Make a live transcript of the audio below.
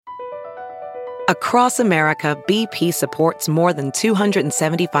Across America, BP supports more than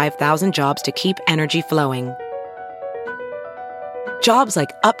 275,000 jobs to keep energy flowing. Jobs like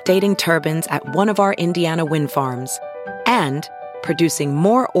updating turbines at one of our Indiana wind farms and producing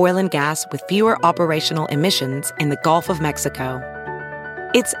more oil and gas with fewer operational emissions in the Gulf of Mexico.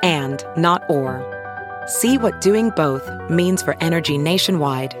 It's and, not or. See what doing both means for energy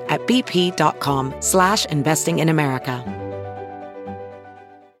nationwide at bp.com/investing in America.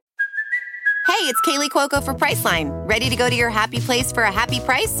 Hey, it's Kaylee Cuoco for Priceline. Ready to go to your happy place for a happy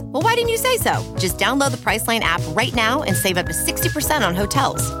price? Well, why didn't you say so? Just download the Priceline app right now and save up to 60% on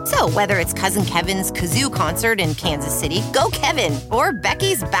hotels. So whether it's Cousin Kevin's Kazoo Concert in Kansas City, go Kevin, or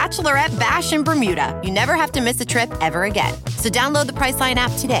Becky's Bachelorette Bash in Bermuda, you never have to miss a trip ever again. So download the Priceline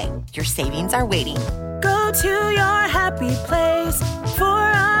app today. Your savings are waiting. Go to your happy place for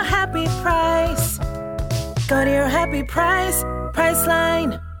a happy price. Go to your happy price,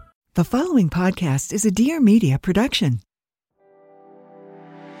 Priceline. The following podcast is a Dear Media production.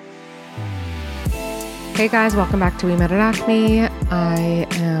 Hey guys, welcome back to We Met at Acme. I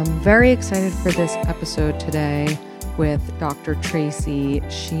am very excited for this episode today with Dr. Tracy.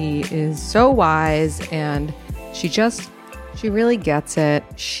 She is so wise and she really gets it.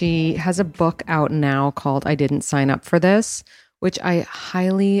 She has a book out now called I Didn't Sign Up for This, which I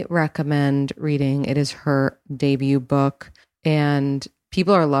highly recommend reading. It is her debut book and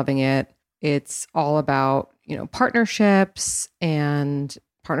people are loving it. It's all about, partnerships and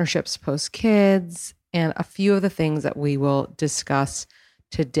partnerships post kids and a few of the things that we will discuss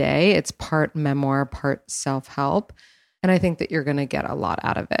today. It's part memoir, part self-help. And I think that you're going to get a lot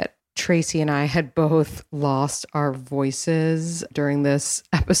out of it. Tracy and I had both lost our voices during this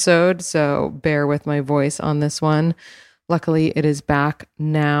episode, so bear with my voice on this one. Luckily, it is back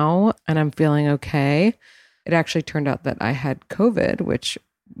now and I'm feeling okay. It actually turned out that I had COVID, which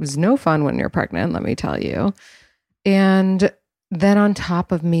was no fun when you're pregnant, let me tell you. And then on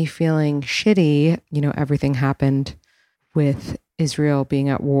top of me feeling shitty, everything happened with Israel being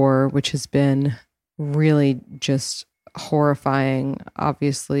at war, which has been really just horrifying.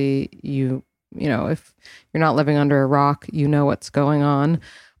 Obviously, if you're not living under a rock, you know what's going on.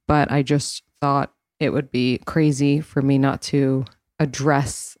 But I just thought it would be crazy for me not to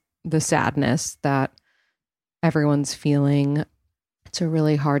address the sadness that everyone's feeling. It's a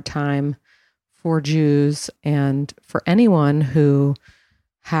really hard time for Jews and for anyone who's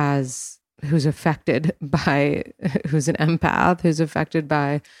affected by, who's an empath, who's affected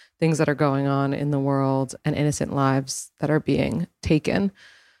by things that are going on in the world and innocent lives that are being taken.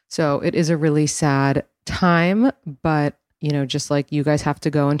 So it is a really sad time, but just like you guys have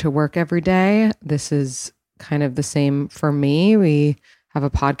to go into work every day, this is kind of the same for me. We have a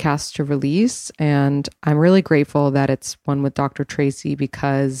podcast to release, and I'm really grateful that it's one with Dr. Tracy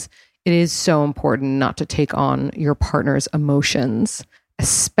because it is so important not to take on your partner's emotions,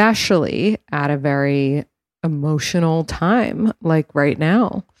 especially at a very emotional time like right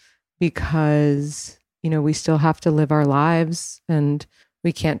now, because, we still have to live our lives and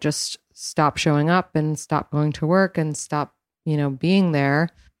we can't just stop showing up and stop going to work and stop, being there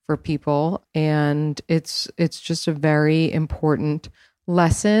for people. And it's just a very important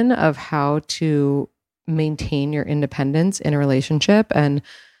lesson of how to maintain your independence in a relationship and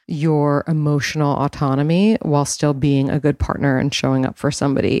your emotional autonomy while still being a good partner and showing up for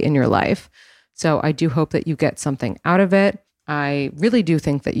somebody in your life. So I do hope that you get something out of it. I really do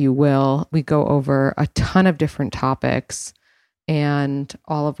think that you will. We go over a ton of different topics and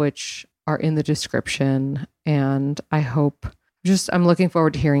all of which are in the description. And I'm looking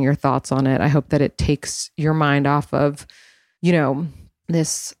forward to hearing your thoughts on it. I hope that it takes your mind off of,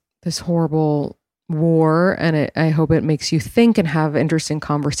 this horrible war, and I hope it makes you think and have interesting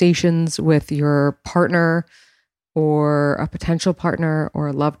conversations with your partner or a potential partner or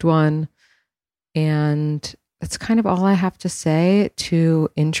a loved one. And that's kind of all I have to say to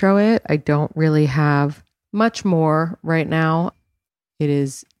intro it. I don't really have much more right now. It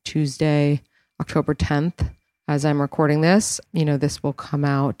is Tuesday, October 10th, as I'm recording this. This will come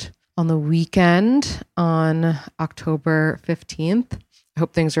out on the weekend on October 15th. I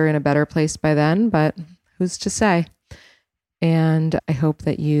hope things are in a better place by then, but who's to say? And I hope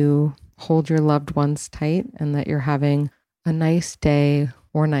that you hold your loved ones tight and that you're having a nice day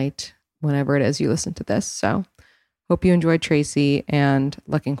or night whenever it is you listen to this. So hope you enjoyed Tracy and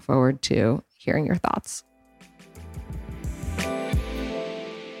looking forward to hearing your thoughts.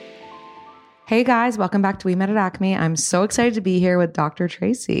 Hey guys, welcome back to We Met at Acme. I'm so excited to be here with Dr.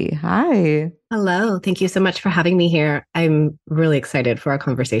 Tracy. Hi. Hello. Thank you so much for having me here. I'm really excited for our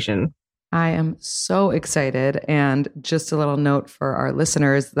conversation. I am so excited. And just a little note for our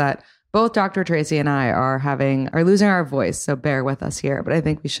listeners that both Dr. Tracy and I are losing our voice. So bear with us here, but I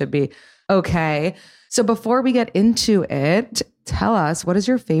think we should be okay. So before we get into it, tell us, what is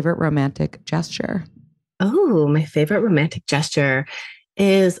your favorite romantic gesture? Oh, my favorite romantic gesture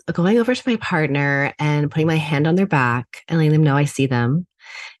is going over to my partner and putting my hand on their back and letting them know I see them.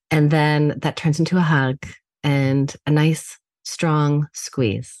 And then that turns into a hug and a nice, strong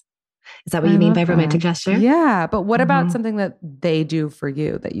squeeze. Is that what you mean by romantic gesture? Yeah. But what about something that they do for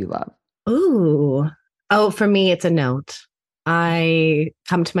you that you love? Oh, for me, it's a note. I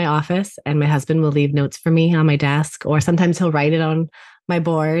come to my office and my husband will leave notes for me on my desk, or sometimes he'll write it on my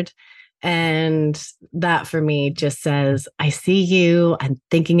board. And that for me just says, I see you, I'm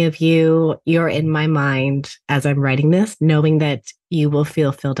thinking of you, you're in my mind as I'm writing this, knowing that you will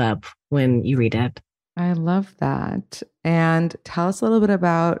feel filled up when you read it. I love that. And tell us a little bit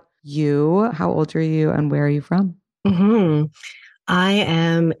about you. How old are you and where are you from? I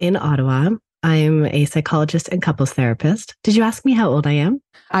am in Ottawa. I'm a psychologist and couples therapist. Did you ask me how old I am?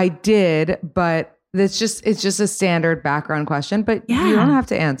 I did, but it's just a standard background question, but you don't have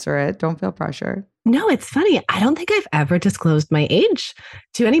to answer it. Don't feel pressure. No, it's funny. I don't think I've ever disclosed my age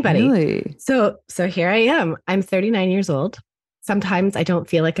to anybody. Really? So here I am. I'm 39 years old. Sometimes I don't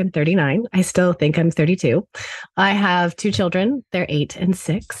feel like I'm 39. I still think I'm 32. I have 2 children. They're 8 and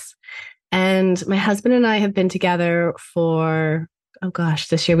 6. And my husband and I have been together for,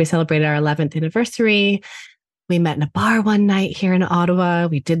 this year we celebrated our 11th anniversary. We met in a bar one night here in Ottawa.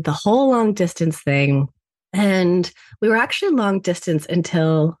 We did the whole long distance thing. And we were actually long distance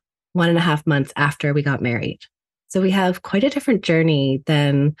until 1.5 months after we got married. So we have quite a different journey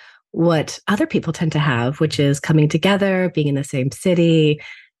than what other people tend to have, which is coming together, being in the same city,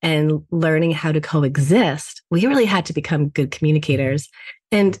 and learning how to coexist. We really had to become good communicators.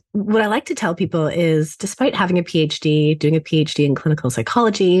 And what I like to tell people is, despite having a PhD, doing a PhD in clinical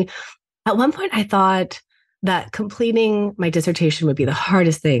psychology, at one point I thought that completing my dissertation would be the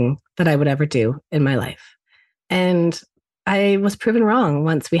hardest thing that I would ever do in my life. And I was proven wrong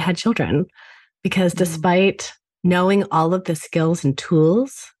once we had children, because despite knowing all of the skills and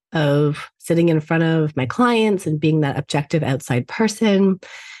tools of sitting in front of my clients and being that objective outside person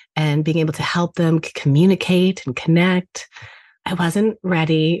and being able to help them communicate and connect, I wasn't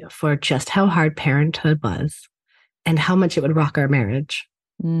ready for just how hard parenthood was and how much it would rock our marriage.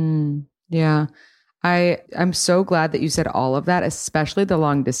 Yeah. I'm so glad that you said all of that, especially the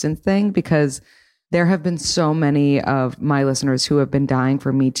long distance thing, because there have been so many of my listeners who have been dying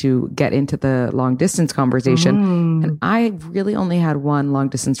for me to get into the long distance conversation. And I really only had one long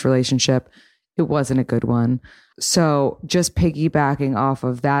distance relationship. It wasn't a good one. So just piggybacking off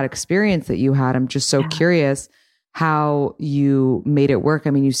of that experience that you had, I'm just so curious how you made it work.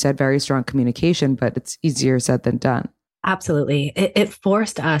 I mean, you said very strong communication, but it's easier said than done. Absolutely. It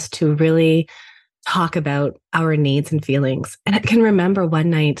forced us to really talk about our needs and feelings. And I can remember one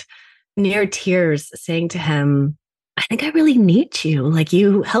night near tears saying to him, I think I really need you. Like,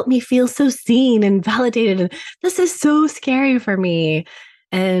 you help me feel so seen and validated. And this is so scary for me.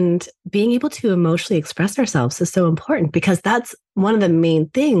 And being able to emotionally express ourselves is so important, because that's one of the main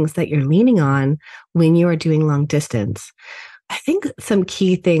things that you're leaning on when you are doing long distance. I think some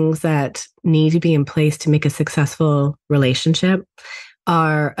key things that need to be in place to make a successful relationship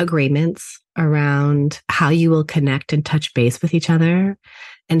are agreements around how you will connect and touch base with each other,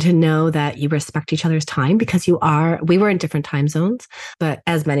 and to know that you respect each other's time, because we were in different time zones, but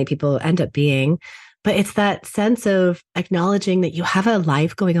as many people end up being. But it's that sense of acknowledging that you have a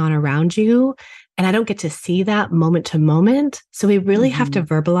life going on around you, and I don't get to see that moment to moment. So we really have to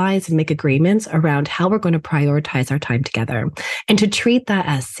verbalize and make agreements around how we're going to prioritize our time together, and to treat that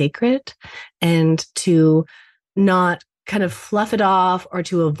as sacred, and to not kind of fluff it off or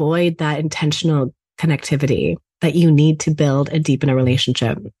to avoid that intentional connectivity that you need to build and deepen a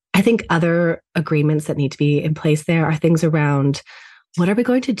relationship. I think other agreements that need to be in place there are things around, what are we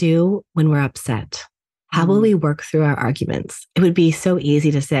going to do when we're upset? How will we work through our arguments? It would be so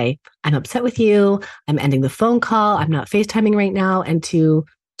easy to say, I'm upset with you, I'm ending the phone call, I'm not FaceTiming right now, and to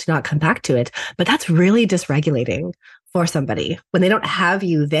not come back to it. But that's really dysregulating for somebody. When they don't have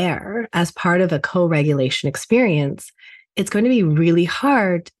you there as part of a co-regulation experience, it's going to be really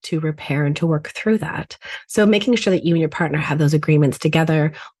hard to repair and to work through that. So making sure that you and your partner have those agreements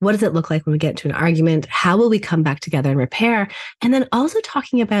together. What does it look like when we get into an argument? How will we come back together and repair? And then also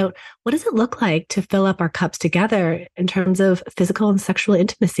talking about, what does it look like to fill up our cups together in terms of physical and sexual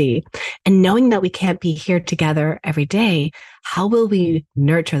intimacy? And knowing that we can't be here together every day, how will we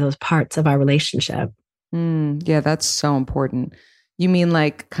nurture those parts of our relationship? Yeah, that's so important. You mean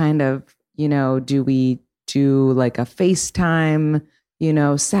like kind of, do we do like a FaceTime,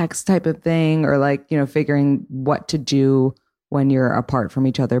 sex type of thing, or like, figuring what to do when you're apart from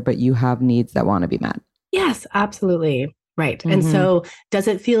each other, but you have needs that want to be met. Yes, absolutely. Right. Mm-hmm. And so does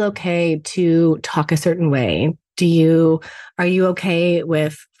it feel okay to talk a certain way? Are you okay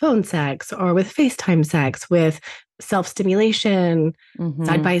with phone sex or with FaceTime sex, with self-stimulation,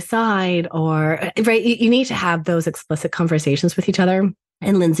 side by side, or right? You need to have those explicit conversations with each other.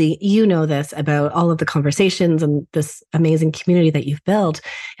 And Lindsay, you know this about all of the conversations and this amazing community that you've built,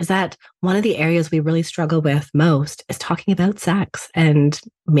 is that one of the areas we really struggle with most is talking about sex and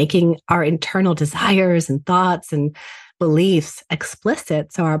making our internal desires and thoughts and beliefs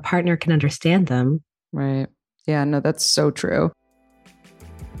explicit so our partner can understand them. Right. Yeah, no, that's so true.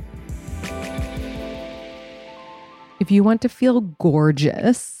 If you want to feel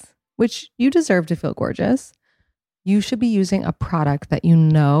gorgeous, which you deserve to feel gorgeous, you should be using a product that you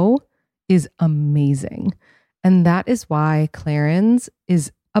know is amazing. And that is why Clarins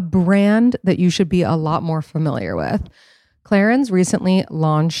is a brand that you should be a lot more familiar with. Clarins recently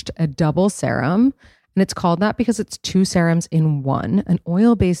launched a double serum, and it's called that because it's 2 serums in one, an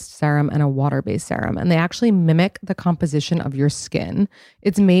oil-based serum and a water-based serum. And they actually mimic the composition of your skin.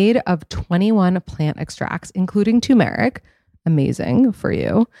 It's made of 21 plant extracts, including turmeric. Amazing for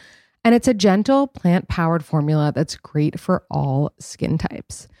you. And it's a gentle plant-powered formula that's great for all skin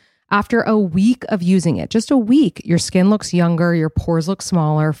types. After a week of using it, just a week, your skin looks younger, your pores look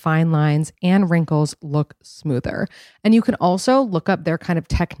smaller, fine lines and wrinkles look smoother. And you can also look up their kind of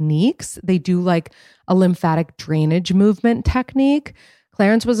techniques. They do like a lymphatic drainage movement technique.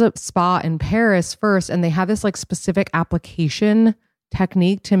 Clarins was a spa in Paris first, and they have this like specific application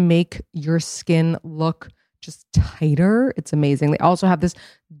technique to make your skin look just tighter. It's amazing. They also have this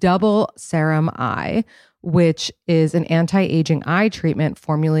double serum eye, which is an anti-aging eye treatment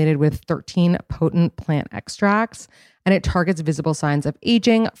formulated with 13 potent plant extracts, and it targets visible signs of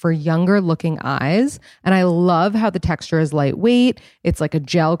aging for younger looking eyes. And I love how the texture is lightweight. It's like a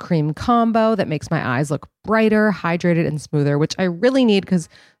gel cream combo that makes my eyes look brighter, hydrated, and smoother, which I really need because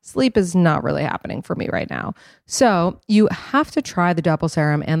sleep is not really happening for me right now. So you have to try the double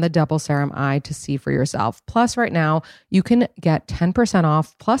serum and the double serum eye to see for yourself. Plus, right now, you can get 10%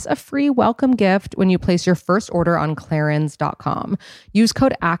 off plus a free welcome gift when you place your first order on Clarins.com. Use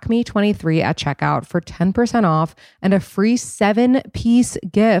code ACME23 at checkout for 10% off and a free 7-piece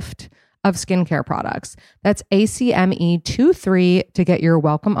gift of skincare products. That's ACME23 to get your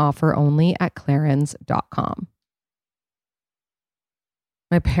welcome offer only at Clarins.com.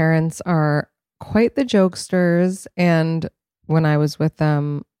 My parents are quite the jokesters, and when I was with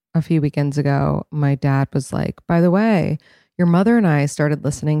them a few weekends ago, my dad was like, by the way, your mother and I started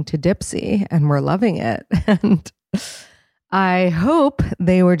listening to Dipsea and we're loving it. And I hope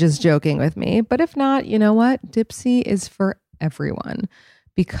they were just joking with me, but if not, you know what? Dipsea is for everyone,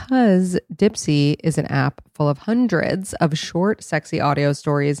 because Dipsea is an app full of hundreds of short, sexy audio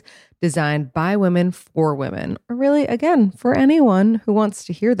stories designed by women for women, or really, again, for anyone who wants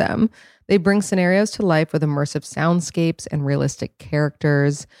to hear them. They bring scenarios to life with immersive soundscapes and realistic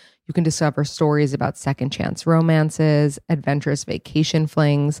characters. You can discover stories about second chance romances, adventurous vacation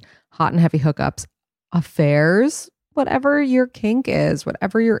flings, hot and heavy hookups, affairs, whatever your kink is,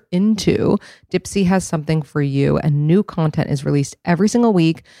 whatever you're into, Dipsea has something for you, and new content is released every single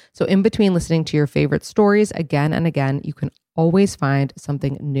week. So in between listening to your favorite stories again and again, you can always find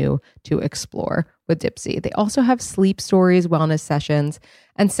something new to explore with Dipsea. They also have sleep stories, wellness sessions,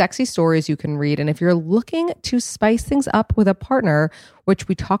 and sexy stories you can read. And if you're looking to spice things up with a partner, which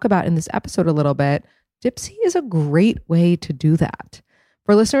we talk about in this episode a little bit, Dipsea is a great way to do that.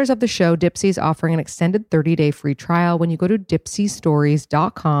 For listeners of the show, Dipsea is offering an extended 30-day free trial when you go to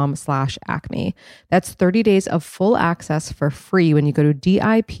dipseastories.com/acme. That's 30 days of full access for free when you go to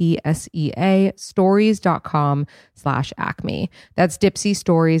DIPSEA stories.com/acme. That's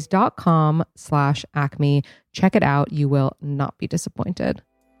dipseastories.com/acme. Check it out. You will not be disappointed.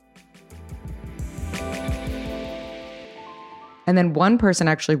 And then one person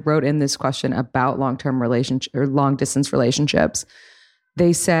actually wrote in this question about long-term relationship or long-distance relationships.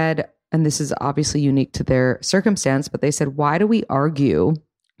 They said, and this is obviously unique to their circumstance, but they said, why do we argue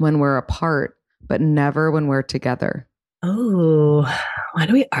when we're apart, but never when we're together? Oh, why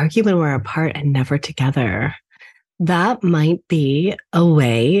do we argue when we're apart and never together? That might be a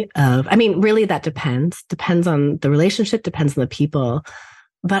way of, really that depends on the relationship, depends on the people.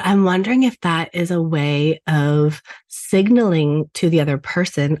 But I'm wondering if that is a way of signaling to the other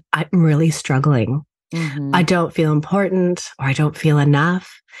person, I'm really struggling. Mm-hmm. I don't feel important, or I don't feel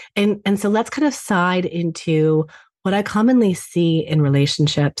enough. And so let's kind of side into what I commonly see in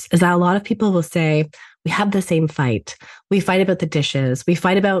relationships is that a lot of people will say, we have the same fight. We fight about the dishes. We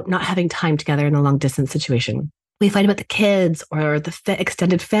fight about not having time together in a long distance situation. We fight about the kids or the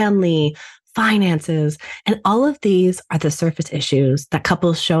extended family, finances. And all of these are the surface issues that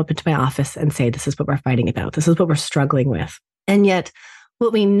couples show up into my office and say, this is what we're fighting about. This is what we're struggling with. And yet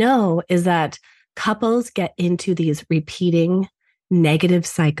what we know is that couples get into these repeating negative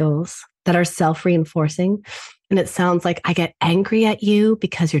cycles that are self-reinforcing. And it sounds like I get angry at you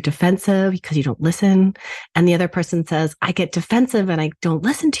because you're defensive, because you don't listen. And the other person says, I get defensive and I don't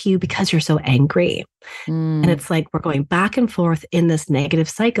listen to you because you're so angry. And it's like we're going back and forth in this negative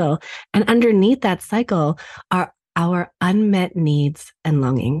cycle. And underneath that cycle are our unmet needs and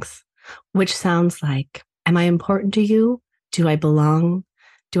longings, which sounds like, am I important to you? Do I belong?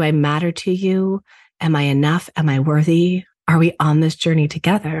 Do I matter to you? Am I enough? Am I worthy? Are we on this journey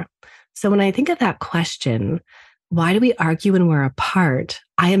together? So when I think of that question, why do we argue when we're apart?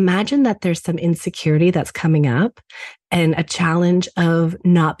 I imagine that there's some insecurity that's coming up and a challenge of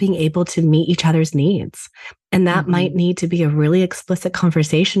not being able to meet each other's needs. And that might need to be a really explicit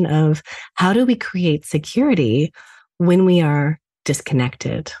conversation of how do we create security when we are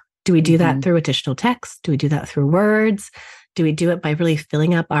disconnected? Do we do that through additional text? Do we do that through words? Do we do it by really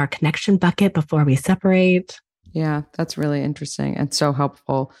filling up our connection bucket before we separate? Yeah, that's really interesting and so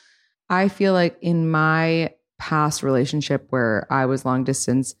helpful. I feel like in my past relationship where I was long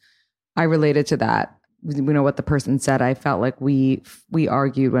distance, I related to that. You know what the person said. I felt like we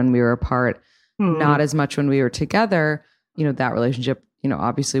argued when we were apart, not as much when we were together. You know, that relationship, you know,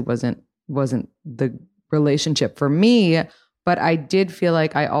 obviously wasn't the relationship for me, but I did feel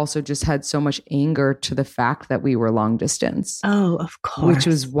like I also just had so much anger to the fact that we were long distance. Oh, of course. Which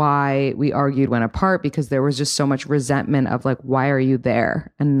was why we argued when apart, because there was just so much resentment of like, why are you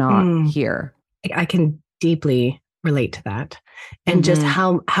there and not here? I can deeply relate to that. And just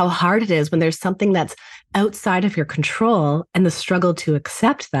how hard it is when there's something that's outside of your control and the struggle to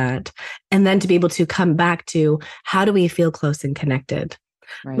accept that. And then to be able to come back to how do we feel close and connected?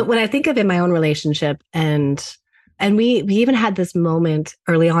 Right. But when I think of in my own relationship and we even had this moment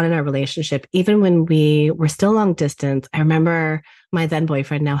early on in our relationship, even when we were still long distance. I remember my then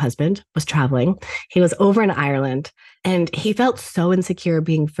boyfriend, now husband, was traveling. He was over in Ireland and he felt so insecure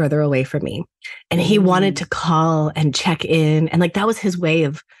being further away from me. And he wanted to call and check in. And like that was his way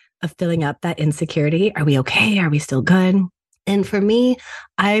of filling up that insecurity. Are we okay? Are we still good? And for me,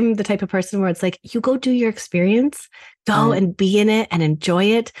 I'm the type of person where it's like, you go do your experience, go and be in it and enjoy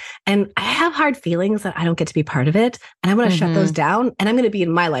it. And I have hard feelings that I don't get to be part of it. And I want to shut those down. And I'm going to be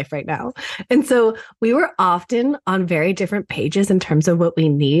in my life right now. And so we were often on very different pages in terms of what we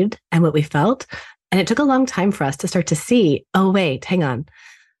need and what we felt. And it took a long time for us to start to see, oh, wait, hang on.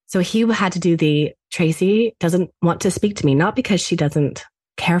 So he had to do the Tracy doesn't want to speak to me, not because she doesn't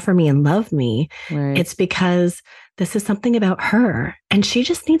care for me and love me. Right. It's because this is something about her and she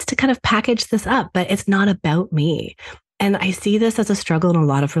just needs to kind of package this up, but it's not about me. And I see this as a struggle in a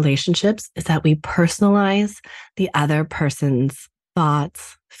lot of relationships is that we personalize the other person's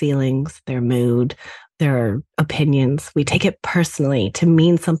thoughts, feelings, their mood, their opinions. We take it personally to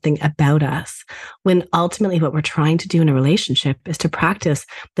mean something about us when ultimately what we're trying to do in a relationship is to practice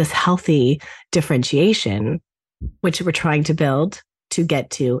this healthy differentiation, which we're trying to build to get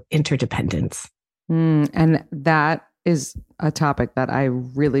to interdependence. And that is a topic that I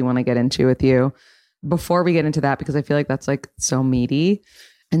really want to get into with you. Before we get into that, because I feel like that's like so meaty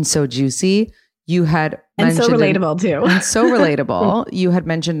and so juicy, you had and so relatable too. And so relatable. You had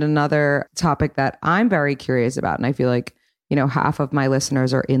mentioned another topic that I'm very curious about. And I feel like, you know, half of my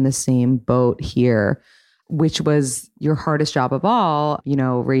listeners are in the same boat here, which was your hardest job of all, you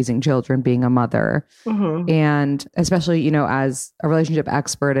know, raising children, being a mother. And especially, you know, as a relationship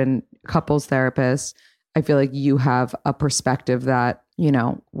expert and couples therapist, I feel like you have a perspective that, you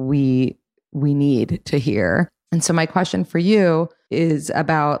know, we need to hear. And so my question for you is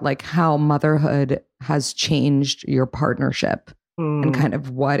about like how motherhood has changed your partnership and kind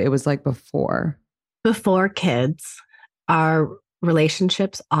of what it was like before. Before kids, our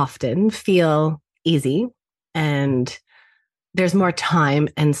relationships often feel easy and there's more time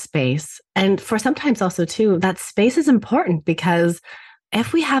and space. And for sometimes also too, that space is important because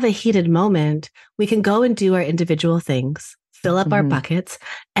if we have a heated moment, we can go and do our individual things, fill up our buckets,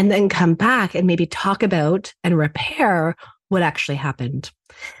 and then come back and maybe talk about and repair what actually happened.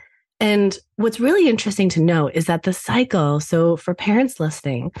 And what's really interesting to note is that the cycle, so for parents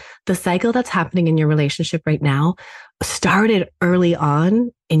listening, the cycle that's happening in your relationship right now started early on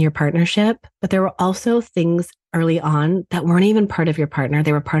in your partnership, but there were also things early on that weren't even part of your partner.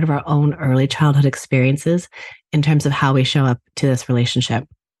 They were part of our own early childhood experiences in terms of how we show up to this relationship.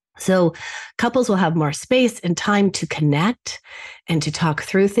 So couples will have more space and time to connect and to talk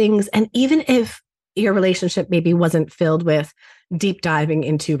through things. And even if your relationship maybe wasn't filled with deep diving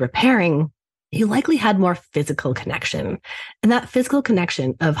into repairing, you likely had more physical connection. And that physical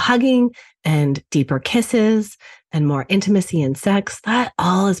connection of hugging and deeper kisses and more intimacy and sex, that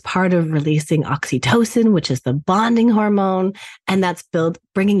all is part of releasing oxytocin, which is the bonding hormone, and that's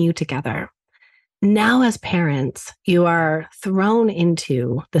bringing you together. Now, as parents, you are thrown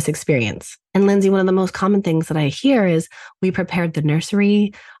into this experience. And Lindsay, one of the most common things that I hear is we prepared the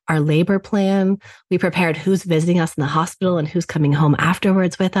nursery, our labor plan, we prepared who's visiting us in the hospital and who's coming home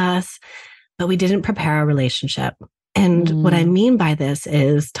afterwards with us, but we didn't prepare our relationship. And what I mean by this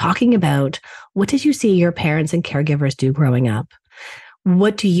is talking about, what did you see your parents and caregivers do growing up?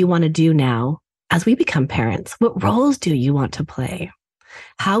 What do you want to do now as we become parents? What roles do you want to play?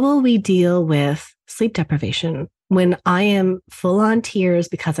 How will we deal with sleep deprivation? When I am full on tears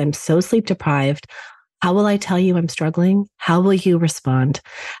because I'm so sleep deprived, how will I tell you I'm struggling? How will you respond?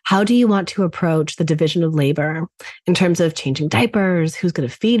 How do you want to approach the division of labor in terms of changing diapers? Who's going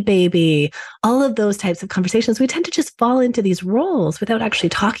to feed baby? All of those types of conversations. We tend to just fall into these roles without actually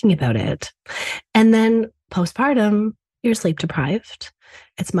talking about it. And then postpartum, you're sleep deprived.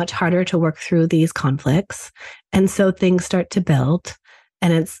 It's much harder to work through these conflicts. And so things start to build.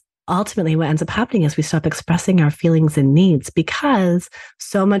 And it's ultimately what ends up happening is we stop expressing our feelings and needs because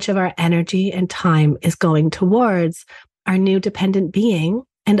so much of our energy and time is going towards our new dependent being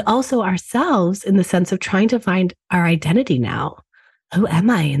and also ourselves in the sense of trying to find our identity now. Who am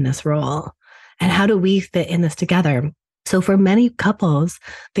I in this role? And how do we fit in this together? So for many couples,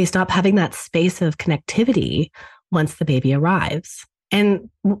 they stop having that space of connectivity once the baby arrives. And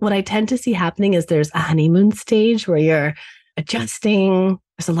what I tend to see happening is there's a honeymoon stage where you're adjusting.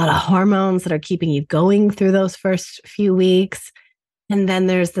 There's a lot of hormones that are keeping you going through those first few weeks. And then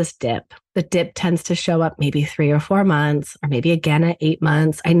there's this dip. The dip tends to show up maybe 3 or 4 months, or maybe again at 8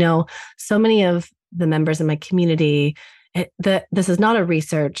 months. I know so many of the members in my community, this is not a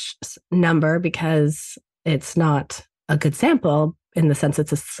research number because it's not a good sample in the sense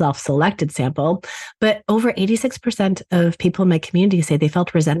it's a self-selected sample, but over 86% of people in my community say they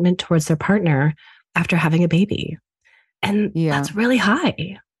felt resentment towards their partner after having a baby. And that's really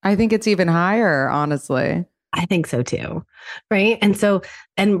high. I think it's even higher, honestly. I think so too. Right.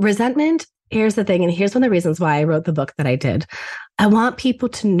 And resentment, here's the thing. And here's one of the reasons why I wrote the book that I did. I want people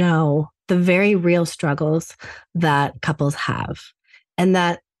to know the very real struggles that couples have, and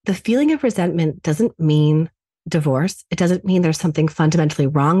that the feeling of resentment doesn't mean divorce. It doesn't mean there's something fundamentally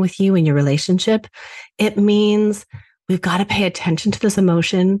wrong with you in your relationship. It means we've got to pay attention to this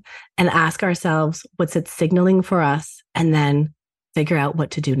emotion and ask ourselves, what's it signaling for us? And then figure out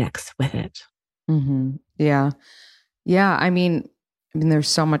what to do next with it. Mm-hmm. Yeah. Yeah. I mean, there's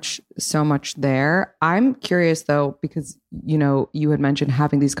so much there. I'm curious though, because, you had mentioned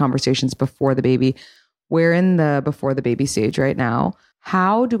having these conversations before the baby. We're in the before the baby stage right now.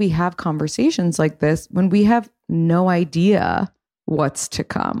 How do we have conversations like this when we have no idea what's to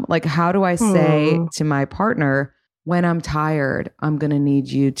come? Like, how do I say to my partner, when I'm tired, I'm going to need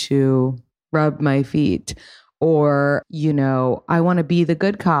you to rub my feet? Or, I want to be the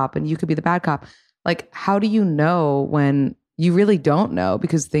good cop and you could be the bad cop. Like, how do you know when you really don't know?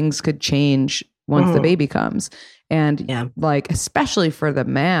 Because things could change once the baby comes. And like, especially for the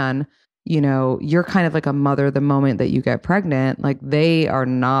man, you're kind of like a mother the moment that you get pregnant. Like, they are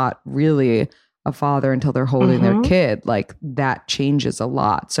not really a father until they're holding their kid. Like, that changes a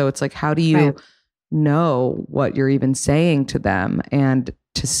lot. So it's like, how do you know what you're even saying to them and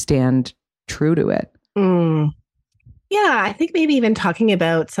to stand true to it? Yeah, I think maybe even talking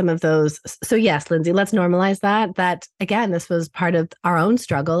about some of those. So yes, Lindsay, let's normalize that again, this was part of our own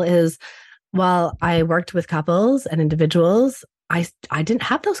struggle is while I worked with couples and individuals, I didn't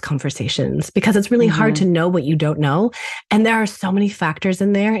have those conversations because it's really hard to know what you don't know. And there are so many factors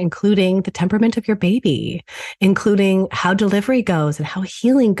in there, including the temperament of your baby, including how delivery goes and how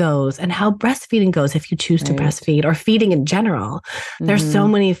healing goes and how breastfeeding goes if you choose to breastfeed, or feeding in general. There's so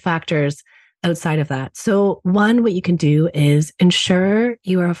many factors outside of that. So one, what you can do is ensure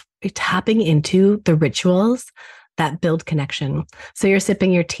you are tapping into the rituals that build connection. So you're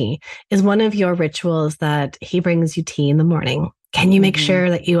sipping your tea. Is one of your rituals that he brings you tea in the morning? Can you make sure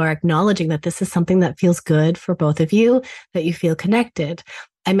that you are acknowledging that this is something that feels good for both of you, that you feel connected?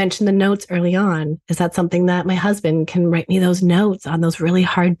 I mentioned the notes early on. Is that something that my husband can write me those notes on those really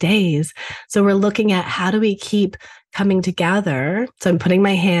hard days? So we're looking at how do we keep coming together? So I'm putting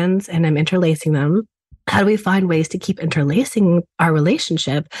my hands and I'm interlacing them. How do we find ways to keep interlacing our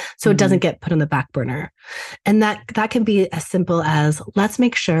relationship so it doesn't get put on the back burner? And that can be as simple as, let's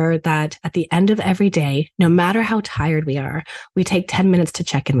make sure that at the end of every day, no matter how tired we are, we take 10 minutes to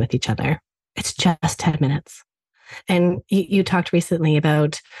check in with each other. It's just 10 minutes. And you talked recently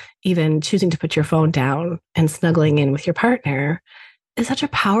about even choosing to put your phone down and snuggling in with your partner is such a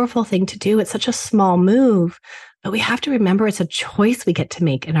powerful thing to do. It's such a small move, but we have to remember it's a choice we get to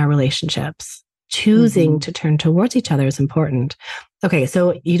make in our relationships. Choosing to turn towards each other is important. Okay,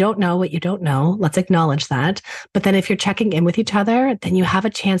 so you don't know what you don't know. Let's acknowledge that. But then if you're checking in with each other, then you have a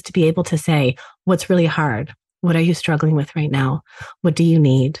chance to be able to say, what's really hard? What are you struggling with right now? What do you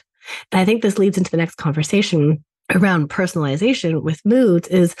need? And I think this leads into the next conversation around personalization with moods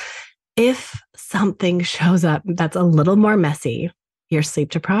is if something shows up that's a little more messy, you're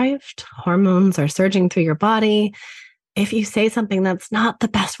sleep deprived, hormones are surging through your body. If you say something that's not the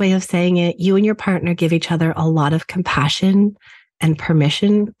best way of saying it, you and your partner give each other a lot of compassion and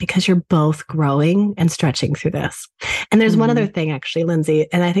permission because you're both growing and stretching through this. And there's one other thing actually, Lindsay,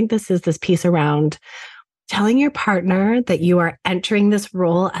 and I think this is this piece around telling your partner that you are entering this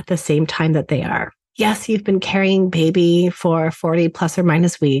role at the same time that they are. Yes, you've been carrying baby for 40 plus or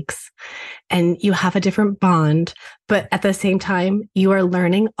minus weeks and you have a different bond, but at the same time, you are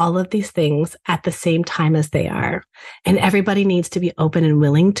learning all of these things at the same time as they are. And everybody needs to be open and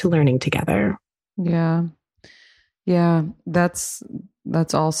willing to learning together. Yeah. Yeah. That's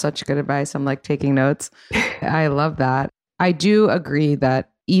all such good advice. I'm like taking notes. I love that. I do agree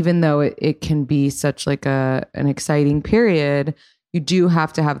that even though it can be such like an exciting period, you do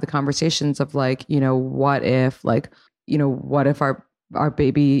have to have the conversations of like, what if our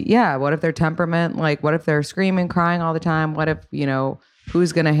baby, what if their temperament, like what if they're screaming, crying all the time? What if,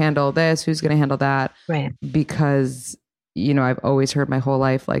 who's going to handle this? Who's going to handle that? Right. Because, I've always heard my whole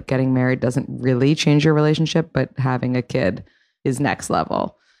life, like getting married doesn't really change your relationship, but having a kid is next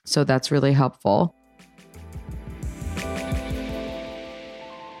level. So that's really helpful.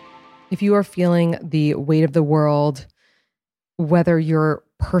 If you are feeling the weight of the world, whether you're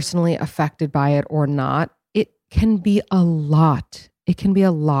personally affected by it or not, it can be a lot. It can be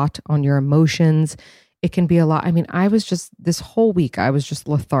a lot on your emotions. It can be a lot. I mean, this whole week, I was just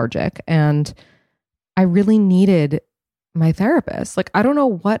lethargic and I really needed my therapist. Like, I don't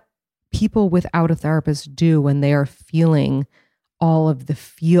know what people without a therapist do when they are feeling all of the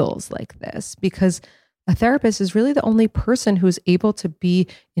feels like this, because a therapist is really the only person who's able to be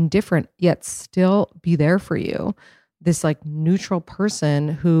indifferent yet still be there for you. This like neutral person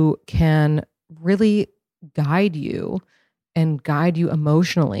who can really guide you and guide you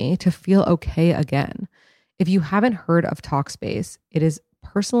emotionally to feel okay again. If you haven't heard of Talkspace, it is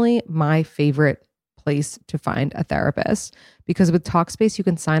personally my favorite place to find a therapist, because with Talkspace, you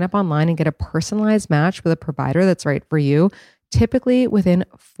can sign up online and get a personalized match with a provider that's right for you, typically within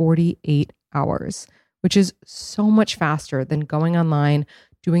 48 hours, which is so much faster than going online,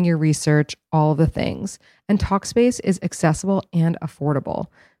 doing your research, all of the things. And Talkspace is accessible and affordable.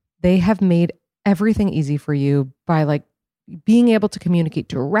 They have made everything easy for you by like being able to communicate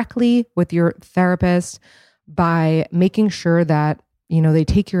directly with your therapist, by making sure that they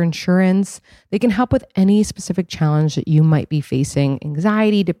take your insurance. They can help with any specific challenge that you might be facing: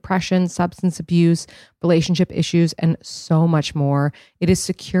 anxiety, depression, substance abuse, relationship issues, and so much more. It is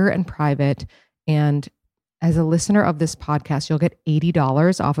secure and private. And as a listener of this podcast, you'll get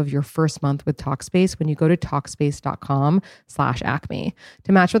 $80 off of your first month with Talkspace when you go to Talkspace.com/Acme.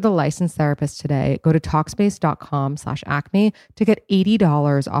 To match with a licensed therapist today, go to Talkspace.com/Acme to get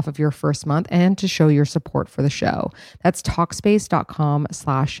 $80 off of your first month and to show your support for the show. That's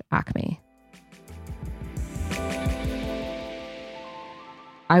Talkspace.com/Acme.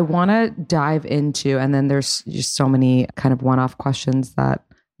 I want to dive into, and then there's just so many kind of one-off questions that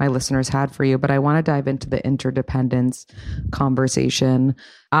my listeners had for you, but I want to dive into the interdependence conversation.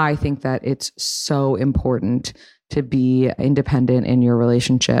 I think that it's so important to be independent in your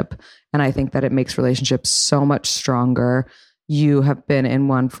relationship. And I think that it makes relationships so much stronger. You have been in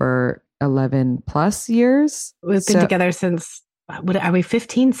one for 11 plus years. We've been together since, are we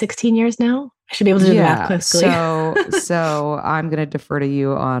 15, 16 years now? I should be able to do that quickly. So I'm going to defer to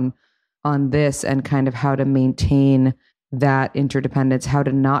you on this and kind of how to maintain that interdependence, how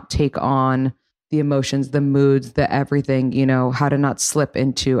to not take on the emotions, the moods, the everything, how to not slip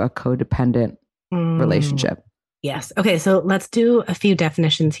into a codependent relationship. Yes. Okay. So let's do a few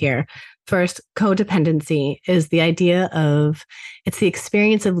definitions here. First, codependency is the idea of, it's the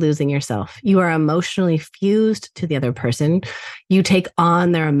experience of losing yourself. You are emotionally fused to the other person. You take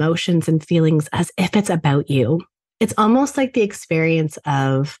on their emotions and feelings as if it's about you. It's almost like the experience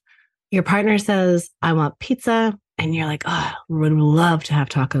of your partner says, I want pizza. And you're like, oh, I would love to have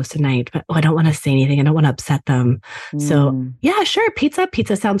tacos tonight, but I don't want to say anything. I don't want to upset them. So yeah, sure. Pizza.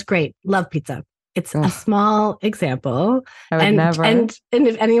 Pizza sounds great. Love pizza. It's a small example. I would never. And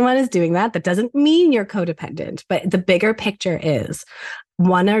if anyone is doing that, that doesn't mean you're codependent, but the bigger picture is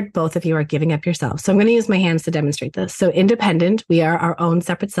one or both of you are giving up yourself. So I'm going to use my hands to demonstrate this. So independent, we are our own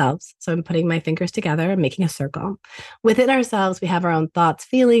separate selves. So I'm putting my fingers together and making a circle. Within ourselves, we have our own thoughts,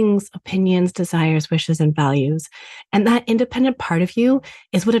 feelings, opinions, desires, wishes, and values. And that independent part of you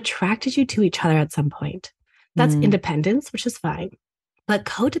is what attracted you to each other at some point. That's independence, which is fine. But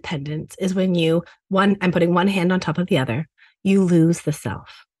codependence is when I'm putting one hand on top of the other, you lose the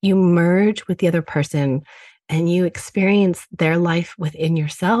self. You merge with the other person and you experience their life within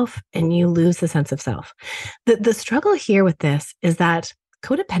yourself and you lose the sense of self. The struggle here with this is that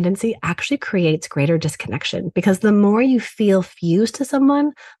codependency actually creates greater disconnection because the more you feel fused to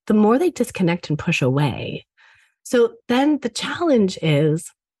someone, the more they disconnect and push away. So then the challenge is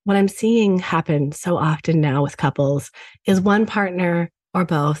what I'm seeing happen so often now with couples is one partner or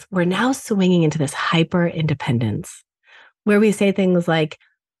both, we're now swinging into this hyper independence where we say things like,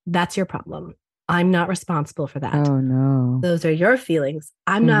 that's your problem. I'm not responsible for that. Oh, no. Those are your feelings.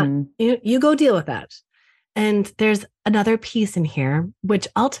 I'm not, you go deal with that. And there's another piece in here, which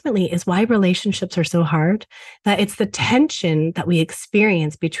ultimately is why relationships are so hard, that it's the tension that we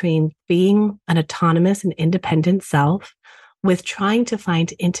experience between being an autonomous and independent self with trying to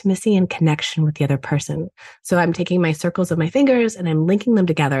find intimacy and connection with the other person. So I'm taking my circles of my fingers and I'm linking them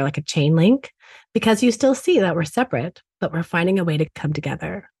together like a chain link because you still see that we're separate, but we're finding a way to come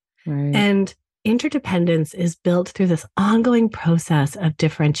together. Right. And interdependence is built through this ongoing process of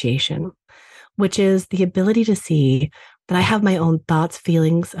differentiation, which is the ability to see that I have my own thoughts,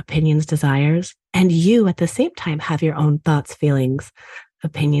 feelings, opinions, desires, and you at the same time have your own thoughts, feelings,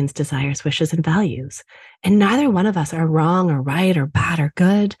 opinions, desires, wishes, and values. And neither one of us are wrong or right or bad or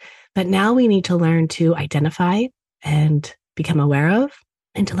good. But now we need to learn to identify and become aware of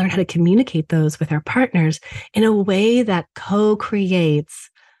and to learn how to communicate those with our partners in a way that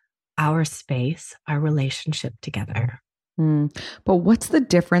co-creates our space, our relationship together. But what's the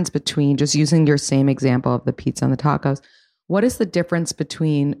difference between, just using your same example of the pizza and the tacos, what is the difference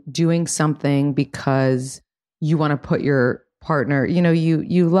between doing something because you want to put your partner,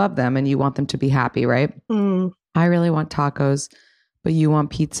 you love them and you want them to be happy, right? I really want tacos, but you want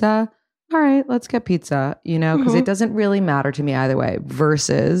pizza? All right, let's get pizza, because it doesn't really matter to me either way,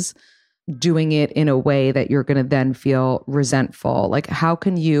 versus doing it in a way that you're going to then feel resentful. Like, how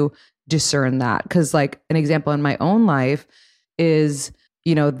can you discern that? Because like an example in my own life is,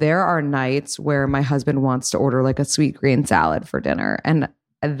 there are nights where my husband wants to order like a sweet green salad for dinner. And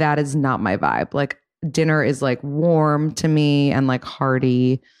that is not my vibe. Like, dinner is like warm to me and like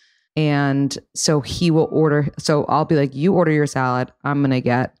hearty. And so he will order. So I'll be like, you order your salad. I'm going to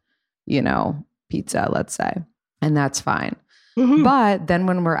get, pizza, let's say. And that's fine. But then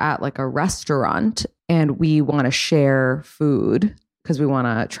when we're at like a restaurant and we want to share food because we want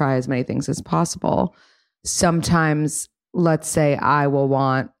to try as many things as possible, sometimes let's say I will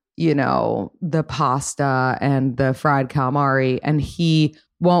want, the pasta and the fried calamari and he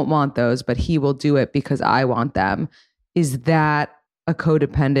won't want those, but he will do it because I want them. Is that a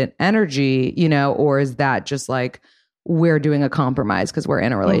codependent energy, or is that just like we're doing a compromise because we're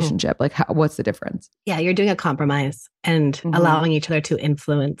in a relationship? Like, what's the difference? Yeah, you're doing a compromise and allowing each other to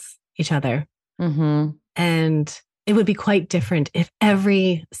influence each other. And it would be quite different if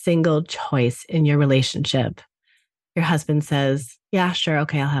every single choice in your relationship, your husband says, yeah, sure.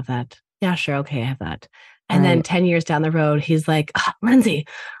 Okay, I'll have that. Yeah, sure. Okay, I have that. And then 10 years down the road, he's like, Lindsay,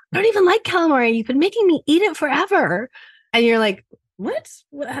 I don't even like calamari. You've been making me eat it forever. And you're like, what?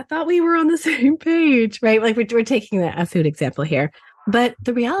 I thought we were on the same page, right? Like we're taking a food example here. But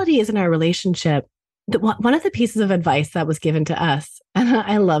the reality is in our relationship, one of the pieces of advice that was given to us, and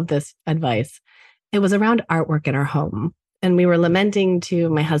I love this advice, it was around artwork in our home. And we were lamenting to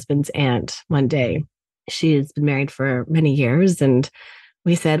my husband's aunt one day. She's been married for many years. And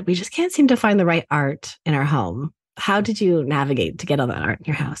we said, we just can't seem to find the right art in our home. How did you navigate to get all that art in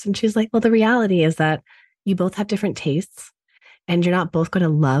your house? And she's like, well, the reality is that you both have different tastes and you're not both going to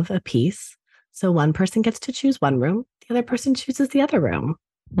love a piece. So one person gets to choose one room, the other person chooses the other room.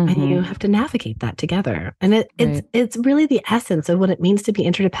 And you have to navigate that together. And it's really the essence of what it means to be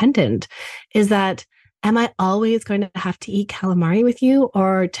interdependent is that, am I always going to have to eat calamari with you?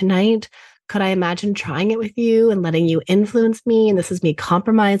 Or tonight, could I imagine trying it with you and letting you influence me? And this is me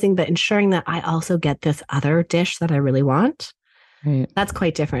compromising, but ensuring that I also get this other dish that I really want. That's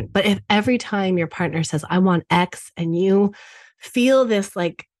quite different. But if every time your partner says, I want X, and you feel this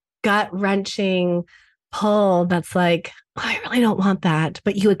like gut-wrenching pull that's like, oh, I really don't want that,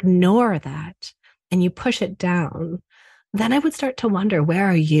 but you ignore that and you push it down, then I would start to wonder, where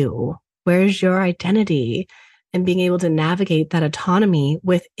are you? Where's your identity? And being able to navigate that autonomy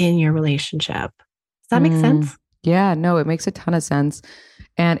within your relationship. Does that make sense? Yeah, no, it makes a ton of sense.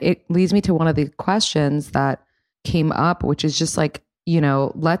 And it leads me to one of the questions that came up, which is just like,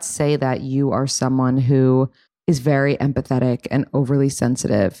 let's say that you are someone who is very empathetic and overly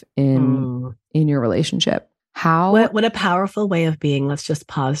sensitive in your relationship. How what a powerful way of being. Let's just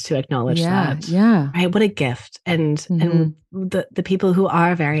pause to acknowledge that. Yeah. Right. What a gift. And the people who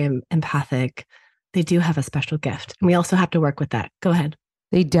are very empathic, they do have a special gift. And we also have to work with that. Go ahead.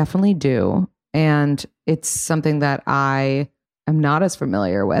 They definitely do. And it's something that I am not as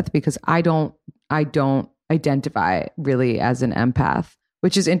familiar with because I don't identify really as an empath,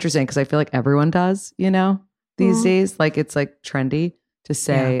 which is interesting because I feel like everyone does, these days. Like it's like trendy to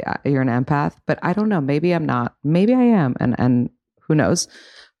say you're an empath, but I don't know. Maybe I'm not. Maybe I am. And who knows?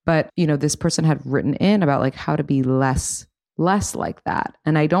 But, this person had written in about like how to be less like that.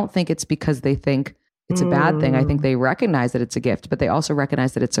 And I don't think it's because they think it's a bad thing. I think they recognize that it's a gift, but they also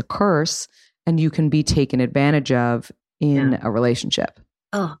recognize that it's a curse and you can be taken advantage of in a relationship.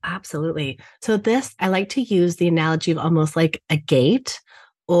 Oh, absolutely. So I like to use the analogy of almost like a gate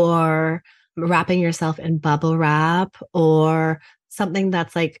or wrapping yourself in bubble wrap or something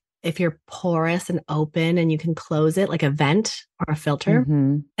that's like, if you're porous and open and you can close it like a vent or a filter.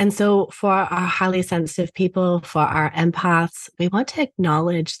 And so for our highly sensitive people, for our empaths, we want to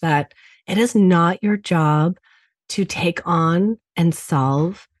acknowledge that it is not your job to take on and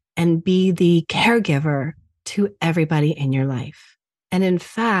solve and be the caregiver to everybody in your life. And in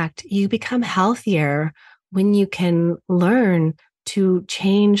fact, you become healthier when you can learn to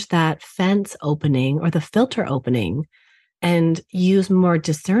change that fence opening or the filter opening and use more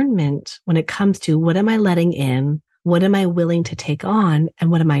discernment when it comes to what am I letting in, what am I willing to take on,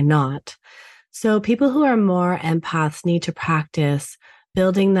 and what am I not. So people who are more empaths need to practice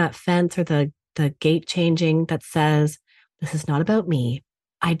building that fence or the gate changing that says, this is not about me.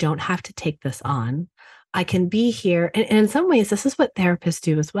 I don't have to take this on. I can be here. And in some ways, this is what therapists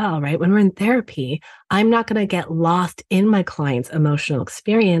do as well, right? When we're in therapy, I'm not going to get lost in my client's emotional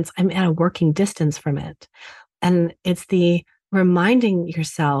experience. I'm at a working distance from it. And it's the reminding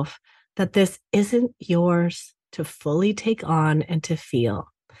yourself that this isn't yours to fully take on and to feel.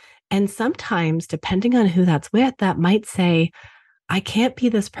 And sometimes, depending on who that's with, that might say, I can't be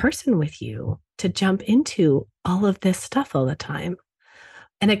this person with you to jump into all of this stuff all the time.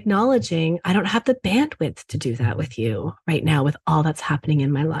 And acknowledging I don't have the bandwidth to do that with you right now with all that's happening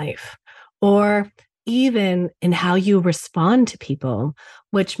in my life. Or even in how you respond to people,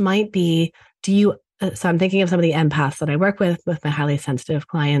 which might be, so I'm thinking of some of the empaths that I work with my highly sensitive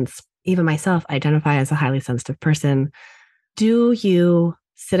clients. Even myself identify as a highly sensitive person. Do you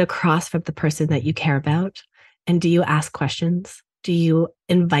sit across from the person that you care about? And do you ask questions? Do you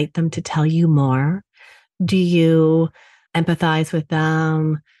invite them to tell you more? Do you empathize with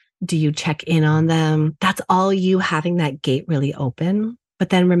them? Do you check in on them? That's all you having that gate really open. But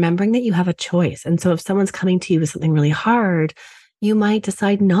then remembering that you have a choice. And so if someone's coming to you with something really hard, you might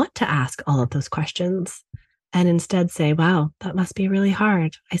decide not to ask all of those questions and instead say, wow, that must be really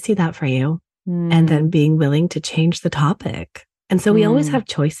hard. I see that for you. And then being willing to change the topic. And so we always have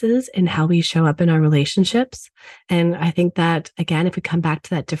choices in how we show up in our relationships. And I think that, again, if we come back to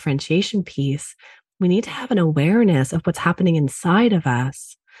that differentiation piece, we need to have an awareness of what's happening inside of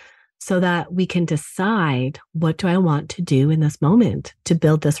us so that we can decide, what do I want to do in this moment to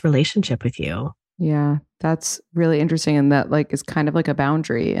build this relationship with you? Yeah, that's really interesting. And that like is kind of like a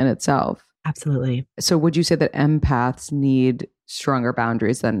boundary in itself. Absolutely. So would you say that empaths need stronger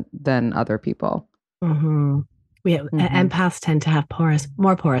boundaries than other people? Empaths tend to have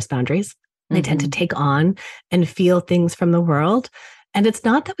more porous boundaries. They tend to take on and feel things from the world. And it's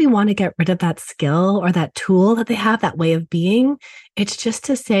not that we want to get rid of that skill or that tool that they have, that way of being. It's just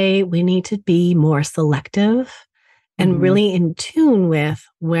to say we need to be more selective and really in tune with,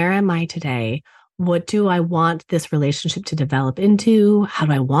 where am I today? What do I want this relationship to develop into? How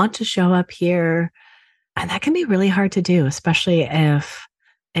do I want to show up here? And that can be really hard to do, especially if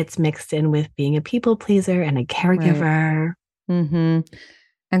it's mixed in with being a people pleaser and a caregiver. Right.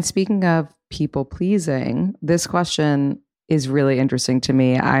 And speaking of people pleasing, this question is really interesting to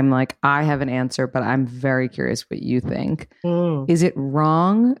me. I'm like, I have an answer, but I'm very curious what you think. Is it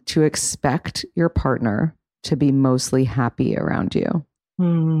wrong to expect your partner to be mostly happy around you?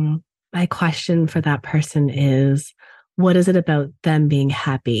 My question for that person is, what is it about them being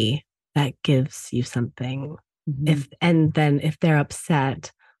happy that gives you something? If they're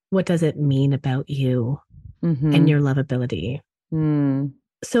upset, what does it mean about you Mm-hmm. and your lovability? Mm.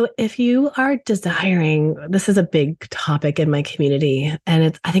 So if you are desiring, this is a big topic in my community,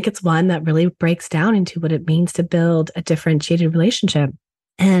 and I think it's one that really breaks down into what it means to build a differentiated relationship.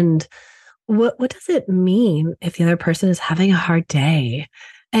 And what does it mean if the other person is having a hard day?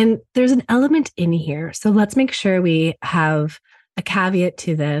 And there's an element in here. So let's make sure we have a caveat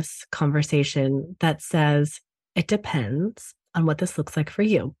to this conversation that says it depends on what this looks like for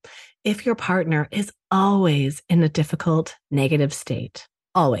you. If your partner is always in a difficult, negative state,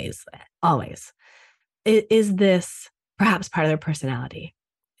 always, always, is this perhaps part of their personality?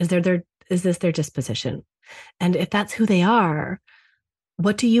 Is this their disposition? And if that's who they are,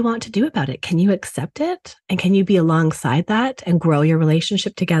 what do you want to do about it? Can you accept it? And can you be alongside that and grow your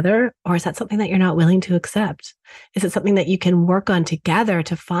relationship together? Or is that something that you're not willing to accept? Is it something that you can work on together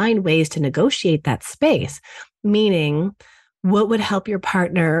to find ways to negotiate that space? Meaning, what would help your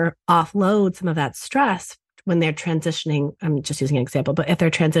partner offload some of that stress when they're transitioning? I'm just using an example, but if they're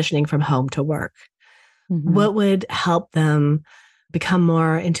transitioning from home to work, what would help them become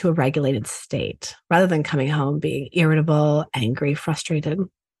more into a regulated state rather than coming home being irritable, angry, frustrated?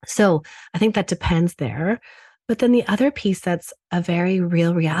 So I think that depends there. But then the other piece that's a very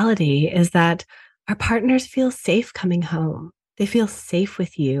real reality is that our partners feel safe coming home. They feel safe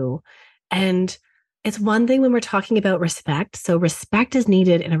with you. And it's one thing when we're talking about respect. So respect is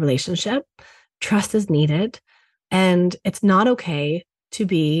needed in a relationship. Trust is needed. And it's not okay to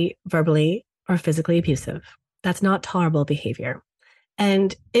be verbally or physically abusive. That's not tolerable behavior.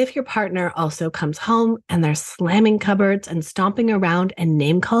 And if your partner also comes home and they're slamming cupboards and stomping around and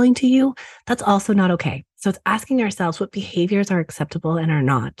name calling to you, that's also not okay. So it's asking ourselves what behaviors are acceptable and are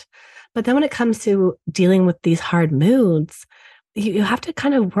not. But then when it comes to dealing with these hard moods, you have to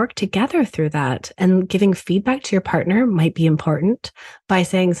kind of work together through that. And giving feedback to your partner might be important by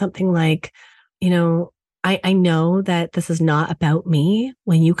saying something like, I know that this is not about me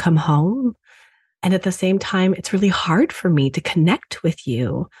when you come home. And at the same time, it's really hard for me to connect with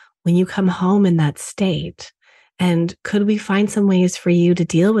you when you come home in that state. And could we find some ways for you to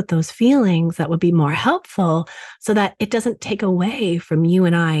deal with those feelings that would be more helpful so that it doesn't take away from you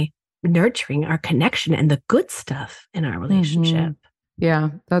and I nurturing our connection and the good stuff in our relationship? Yeah,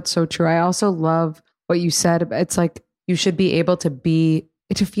 that's so true. I also love what you said. It's like you should be able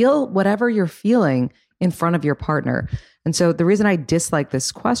to feel whatever you're feeling in front of your partner. And so the reason I dislike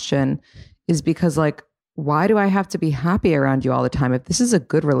this question is because, like, why do I have to be happy around you all the time? If this is a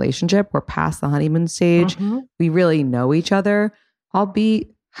good relationship, we're past the honeymoon stage, we really know each other, I'll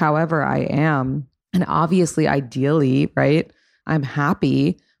be however I am. And obviously, ideally, right, I'm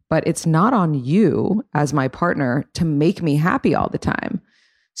happy, but it's not on you as my partner to make me happy all the time.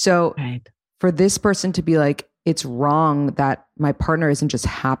 So for this person to be like, it's wrong that my partner isn't just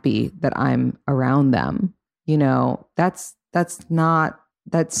happy that I'm around them,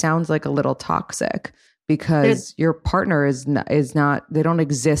 that sounds like a little toxic, because your partner is not, they don't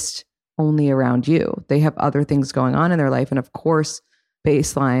exist only around you. They have other things going on in their life. And of course,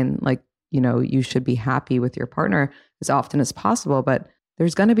 baseline, like, you should be happy with your partner as often as possible, but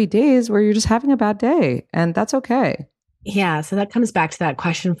there's going to be days where you're just having a bad day, and that's okay. Yeah. So that comes back to that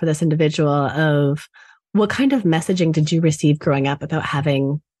question for this individual of what kind of messaging did you receive growing up about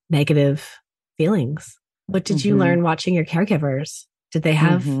having negative feelings? What did you learn watching your caregivers? Did they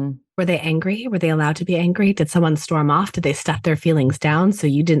have, were they angry? Were they allowed to be angry? Did someone storm off? Did they stuff their feelings down so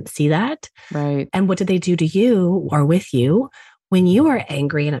you didn't see that? Right. And what did they do to you or with you when you were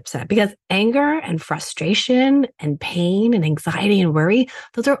angry and upset? Because anger and frustration and pain and anxiety and worry,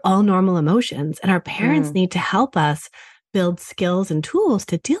 those are all normal emotions. And our parents need to help us build skills and tools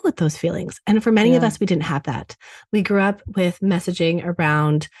to deal with those feelings. And for many of us, we didn't have that. We grew up with messaging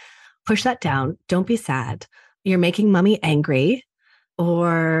around, push that down, don't be sad, you're making mommy angry,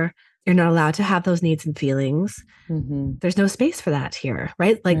 or you're not allowed to have those needs and feelings. There's no space for that here,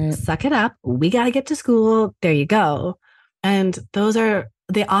 right? Like, suck it up. We got to get to school. There you go. And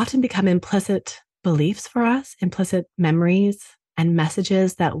they often become implicit beliefs for us, implicit memories and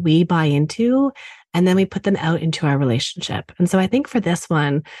messages that we buy into, and then we put them out into our relationship. And so I think for this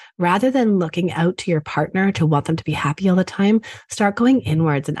one, rather than looking out to your partner to want them to be happy all the time, start going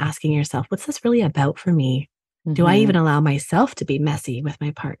inwards and asking yourself, what's this really about for me? Do I even allow myself to be messy with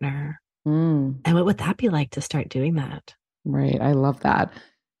my partner? And what would that be like to start doing that? Right. I love that.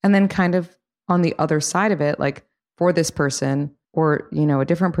 And then kind of on the other side of it, like for this person or, a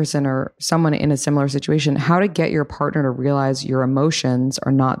different person or someone in a similar situation, how to get your partner to realize your emotions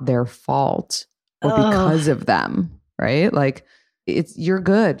are not their fault or because of them, right? Like you're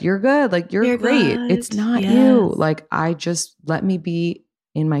good. Like you're great. Good. It's not you. Like let me be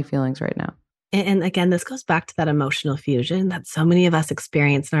in my feelings right now. And again, this goes back to that emotional fusion that so many of us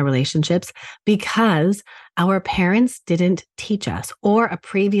experience in our relationships because our parents didn't teach us, or a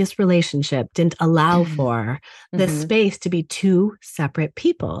previous relationship didn't allow for this space to be two separate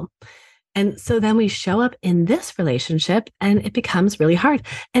people. And so then we show up in this relationship and it becomes really hard.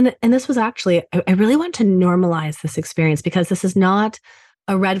 And this was actually, I really want to normalize this experience because this is not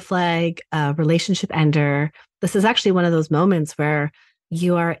a red flag, a relationship ender. This is actually one of those moments where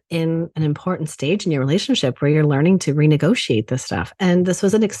you are in an important stage in your relationship where you're learning to renegotiate this stuff. And this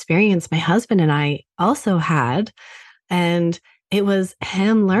was an experience my husband and I also had. And it was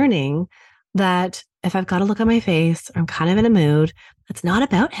him learning that if I've got to look at my face or I'm kind of in a mood, it's not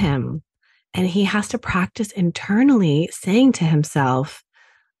about him. And he has to practice internally saying to himself,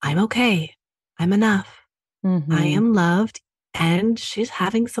 I'm okay. I'm enough. I am loved. And she's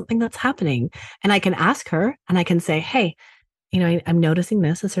having something that's happening. And I can ask her and I can say, hey, I'm noticing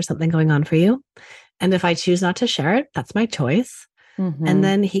this. Is there something going on for you? And if I choose not to share it, that's my choice. And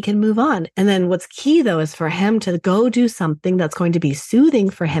then he can move on. And then what's key though, is for him to go do something that's going to be soothing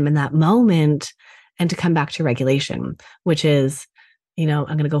for him in that moment and to come back to regulation, which is, I'm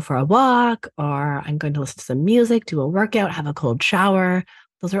going to go for a walk, or I'm going to listen to some music, do a workout, have a cold shower.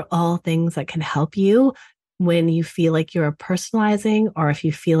 Those are all things that can help you when you feel like you're personalizing, or if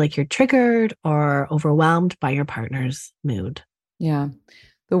you feel like you're triggered or overwhelmed by your partner's mood. Yeah.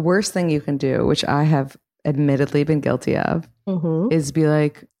 The worst thing you can do, which I have admittedly been guilty of, is be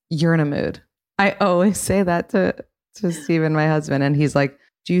like, you're in a mood. I always say that to Steven, my husband. And he's like,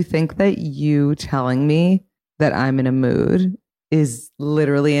 do you think that you telling me that I'm in a mood is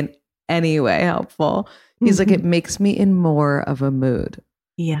literally in any way helpful? He's like, it makes me in more of a mood.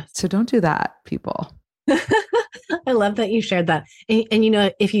 Yes. So don't do that, people. I love that you shared that.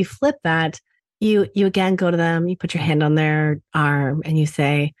 And if you flip that, you again go to them, you put your hand on their arm and you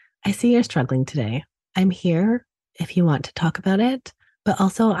say, I see you're struggling today. I'm here if you want to talk about it, but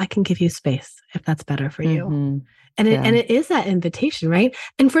also I can give you space if that's better for you. And it is that invitation, right?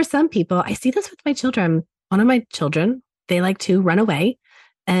 And for some people, I see this with my children. One of my children, they like to run away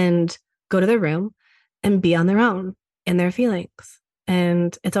and go to their room and be on their own in their feelings.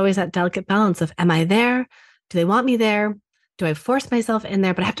 And it's always that delicate balance of, am I there? Do they want me there? Do I force myself in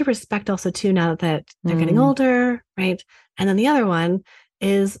there? But I have to respect also too, now that they're getting older, right? And then the other one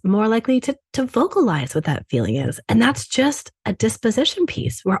is more likely to vocalize what that feeling is. And that's just a disposition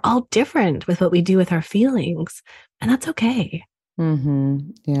piece. We're all different with what we do with our feelings. And that's okay.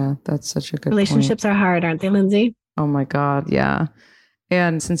 Yeah, that's such a good Relationships point. are hard, aren't they, Lindsay? Oh my God, yeah.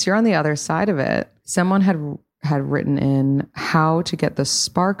 And since you're on the other side of it, someone had written in how to get the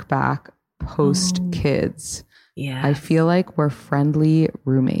spark back post kids. Yeah. I feel like we're friendly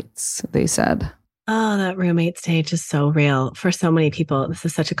roommates, they said. Oh, that roommate stage is so real for so many people. This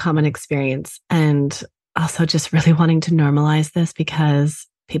is such a common experience. And also just really wanting to normalize this because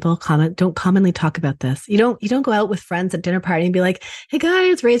people don't commonly talk about this. You don't go out with friends at dinner party and be like, hey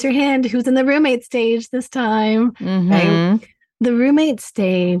guys, raise your hand. Who's in the roommate stage this time? Right? The roommate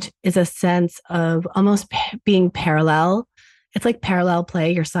stage is a sense of almost being parallel. It's like parallel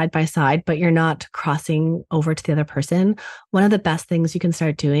play. You're side by side, but you're not crossing over to the other person. One of the best things you can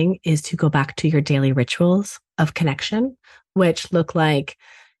start doing is to go back to your daily rituals of connection, which look like,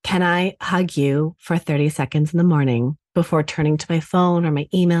 can I hug you for 30 seconds in the morning before turning to my phone or my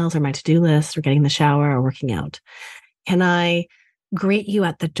emails or my to-do list or getting in the shower or working out? Can I greet you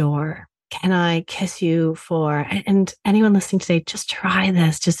at the door? Can I kiss you and anyone listening today, just try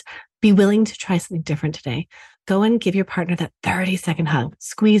this. Just be willing to try something different today. Go and give your partner that 30-second hug,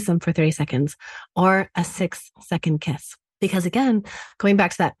 squeeze them for 30 seconds, or a 6-second kiss. Because again, going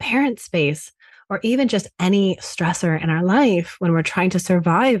back to that parent space, or even just any stressor in our life, when we're trying to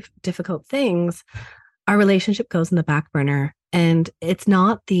survive difficult things, our relationship goes in the back burner. And it's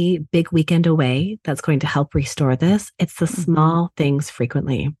not the big weekend away that's going to help restore this. It's the small things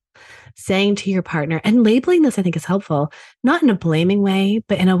frequently. Saying to your partner, and labeling this, I think, is helpful, not in a blaming way,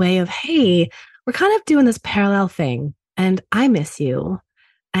 but in a way of, hey, we're kind of doing this parallel thing and I miss you.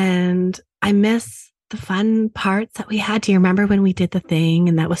 And I miss the fun parts that we had. Do you remember when we did the thing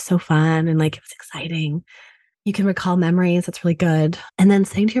and that was so fun and like it was exciting? You can recall memories. That's really good. And then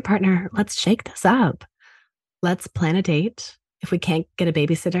saying to your partner, let's shake this up. Let's plan a date. If we can't get a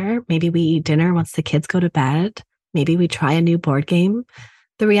babysitter, maybe we eat dinner once the kids go to bed. Maybe we try a new board game.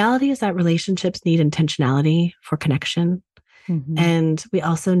 The reality is that relationships need intentionality for connection. And we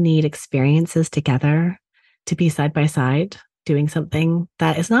also need experiences together to be side by side, doing something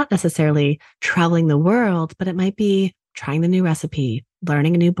that is not necessarily traveling the world, but it might be trying the new recipe,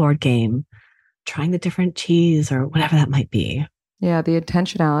 learning a new board game, trying the different cheese or whatever that might be. Yeah, the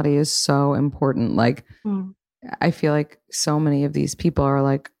intentionality is so important. Like, I feel like so many of these people are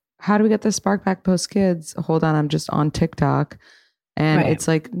like, how do we get the spark back post kids? Hold on, I'm just on TikTok. And it's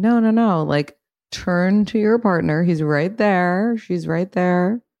like, no, no, no. Like, turn to your partner. He's right there. She's right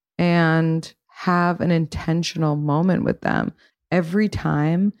there. And have an intentional moment with them. Every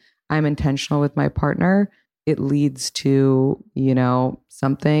time I'm intentional with my partner, it leads to,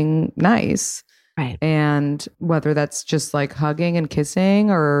 something nice. Right. And whether that's just like hugging and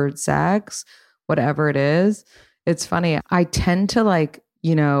kissing or sex, whatever it is, it's funny. I tend to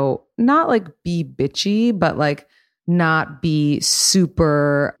not like be bitchy, but like not be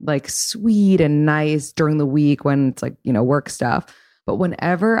super like sweet and nice during the week when it's like, work stuff. But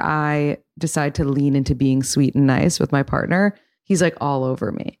whenever I decide to lean into being sweet and nice with my partner, he's like all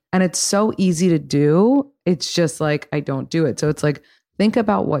over me. And it's so easy to do. It's just like, I don't do it. So it's like, think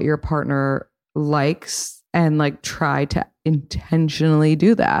about what your partner likes and like try to intentionally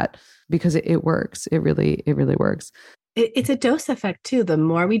do that because it works. It really works. It's a dose effect too. The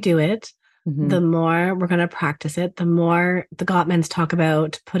more we do it, the more we're going to practice it, the more the Gottmans talk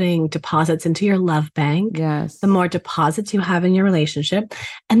about putting deposits into your love bank. Yes. The more deposits you have in your relationship.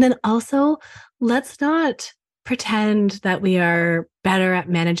 And then also, let's not pretend that we are better at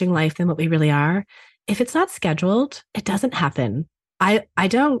managing life than what we really are. If it's not scheduled, it doesn't happen. I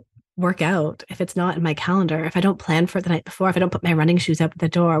don't work out if it's not in my calendar, if I don't plan for it the night before, if I don't put my running shoes out the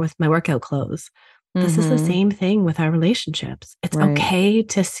door with my workout clothes. This is the same thing with our relationships. It's okay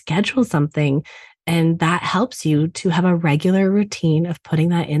to schedule something, and that helps you to have a regular routine of putting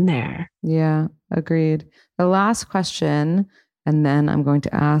that in there. Yeah, agreed. The last question, and then I'm going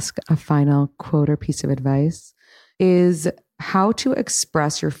to ask a final quote or piece of advice, is how to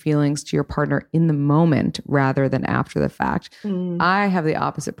express your feelings to your partner in the moment rather than after the fact. I have the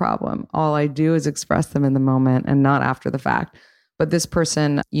opposite problem. All I do is express them in the moment and not after the fact. But this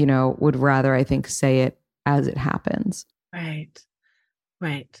person, would rather, I think, say it as it happens. Right.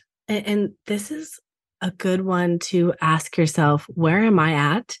 And this is a good one to ask yourself, where am I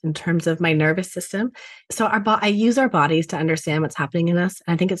at in terms of my nervous system? So I use our bodies to understand what's happening in us.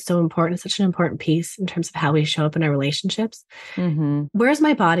 And I think it's so important. It's such an important piece in terms of how we show up in our relationships. Where's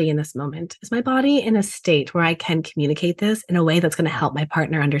my body in this moment? Is my body in a state where I can communicate this in a way that's going to help my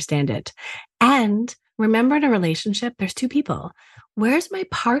partner understand it? And remember, in a relationship, there's two people. Where's my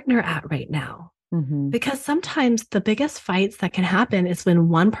partner at right now? Because sometimes the biggest fights that can happen is when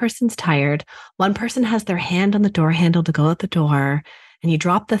one person's tired, one person has their hand on the door handle to go out the door, and you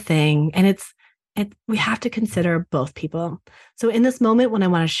drop the thing. And we have to consider both people. So in this moment, when I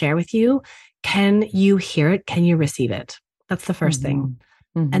want to share with you, can you hear it? Can you receive it? That's the first thing.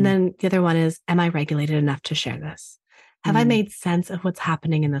 And then the other one is, am I regulated enough to share this? Have I made sense of what's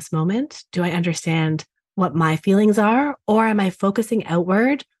happening in this moment? Do I understand what my feelings are? Or am I focusing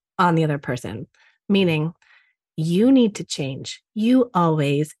outward on the other person? Meaning, you need to change. You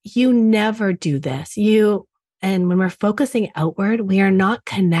never do this. And when we're focusing outward, we are not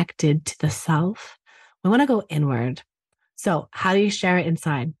connected to the self. We want to go inward. So how do you share it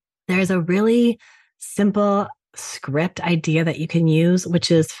inside? There's a really simple script idea that you can use,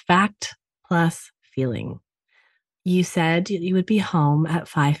 which is fact plus feeling. You said you would be home at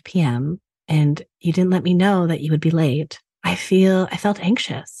 5 p.m. and you didn't let me know that you would be late. I felt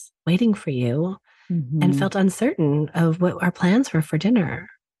anxious waiting for you and felt uncertain of what our plans were for dinner.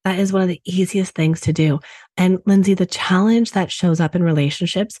 That is one of the easiest things to do. And Lindsay, the challenge that shows up in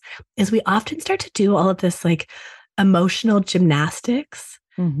relationships is we often start to do all of this like emotional gymnastics.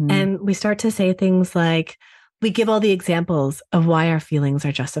 And we start to say things like, we give all the examples of why our feelings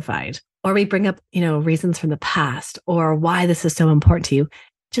are justified, or we bring up, reasons from the past or why this is so important to you.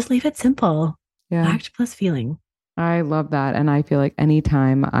 Just leave it simple. Fact plus feeling. I love that. And I feel like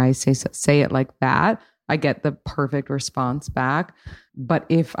anytime I say it like that, I get the perfect response back. But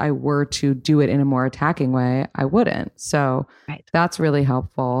if I were to do it in a more attacking way, I wouldn't. So that's really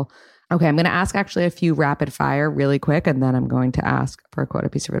helpful. Okay, I'm going to ask actually a few rapid fire really quick, and then I'm going to ask for a quote, a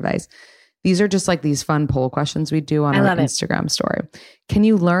piece of advice. These are just like these fun poll questions we do on our Instagram story. Can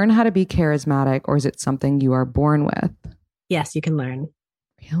you learn how to be charismatic, or is it something you are born with? Yes, you can learn.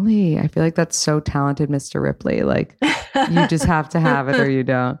 Really? I feel like that's so talented, Mr. Ripley. Like, you just have to have it or you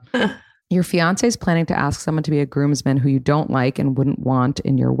don't. Your fiance is planning to ask someone to be a groomsman who you don't like and wouldn't want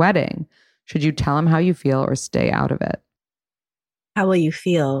in your wedding. Should you tell him how you feel or stay out of it? How will you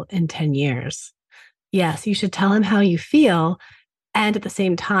feel in 10 years? Yes, you should tell him how you feel. And at the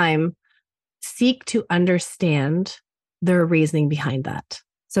same time, seek to understand their reasoning behind that.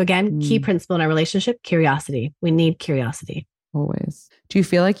 So again, key principle in our relationship, curiosity. We need curiosity. Always. Do you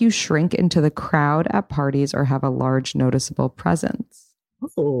feel like you shrink into the crowd at parties or have a large noticeable presence?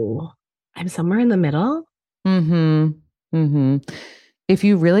 Oh, I'm somewhere in the middle. If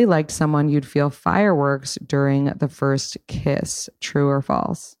you really liked someone, you'd feel fireworks during the first kiss. True or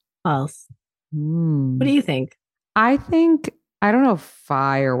false? False. What do you think? I think, I don't know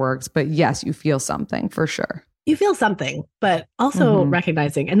fireworks, but yes, you feel something for sure. You feel something, but also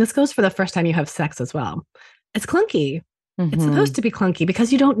recognizing, and this goes for the first time you have sex as well. It's clunky. It's supposed to be clunky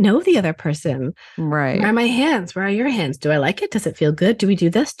because you don't know the other person. Right. Where are my hands? Where are your hands? Do I like it? Does it feel good? Do we do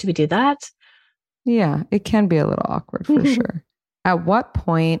this? Do we do that? Yeah, it can be a little awkward for sure. At what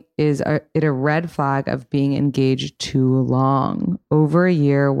point is it a red flag of being engaged too long? Over a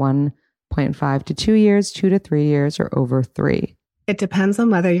year, 1.5 to 2 years, 2 to 3 years, or over 3? It depends on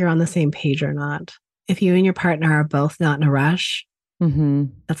whether you're on the same page or not. If you and your partner are both not in a rush,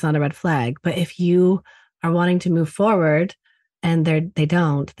 that's not a red flag. But if you are wanting to move forward and they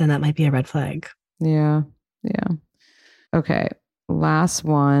don't, then that might be a red flag. Yeah. Okay. Last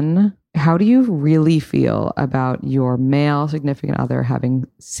one. How do you really feel about your male significant other having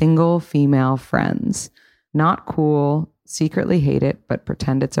single female friends? Not cool, secretly hate it, but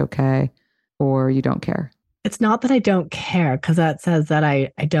pretend it's okay, or you don't care? It's not that I don't care, because that says that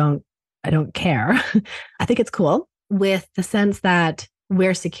I don't care. I think it's cool with the sense that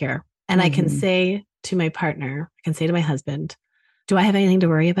we're secure. And I can say to my partner, I can say to my husband, do I have anything to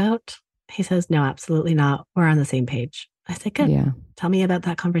worry about? He says, no, absolutely not. We're on the same page. I say, good. Yeah. Tell me about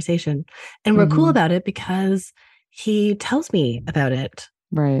that conversation. And we're cool about it because he tells me about it.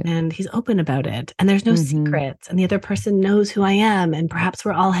 Right. And he's open about it. And there's no secrets. And the other person knows who I am. And perhaps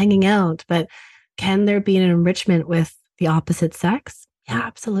we're all hanging out. But can there be an enrichment with the opposite sex? Yeah,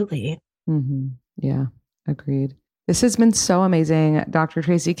 absolutely. Yeah, agreed. This has been so amazing. Dr.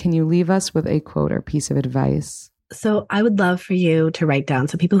 Tracy, can you leave us with a quote or piece of advice? So I would love for you to write down,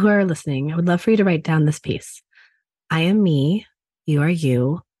 so people who are listening, I would love for you to write down this piece. I am me, you are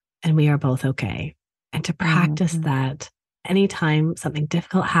you, and we are both okay. And to practice that anytime something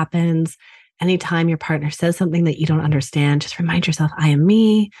difficult happens, anytime your partner says something that you don't understand, just remind yourself, I am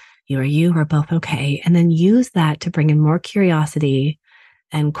me, you are you, we're both okay. And then use that to bring in more curiosity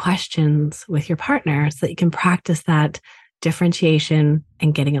and questions with your partner so that you can practice that differentiation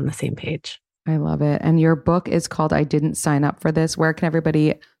and getting on the same page. I love it. And your book is called I Didn't Sign Up for This. Where can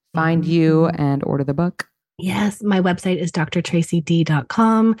everybody find you and order the book? Yes, my website is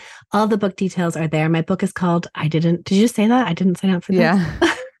drtracyd.com. All the book details are there. My book is called did you say that? I didn't sign up for this?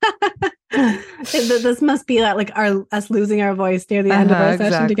 Yeah. This must be like us losing our voice near the end of our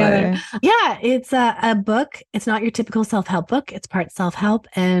session together. Yeah, it's a book. It's not your typical self-help book. It's part self-help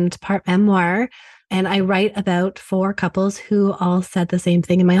and part memoir. And I write about 4 couples who all said the same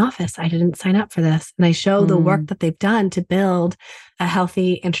thing in my office. I didn't sign up for this. And I show the work that they've done to build a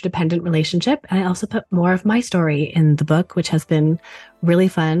healthy, interdependent relationship. And I also put more of my story in the book, which has been really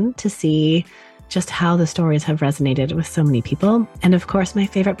fun to see just how the stories have resonated with so many people. And of course, my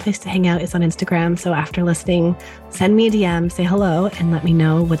favorite place to hang out is on Instagram. So after listening, send me a DM, say hello, and let me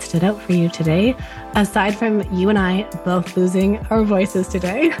know what stood out for you today, aside from you and I both losing our voices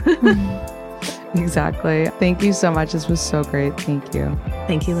today. Exactly. Thank you so much. This was so great. Thank you.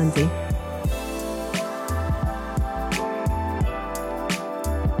 Thank you, Lindsay.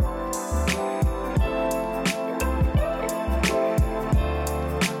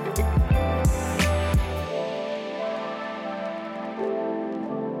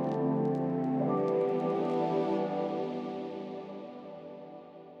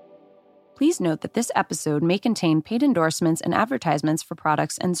 Please note that this episode may contain paid endorsements and advertisements for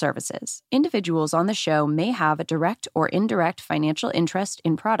products and services. Individuals on the show may have a direct or indirect financial interest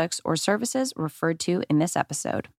in products or services referred to in this episode.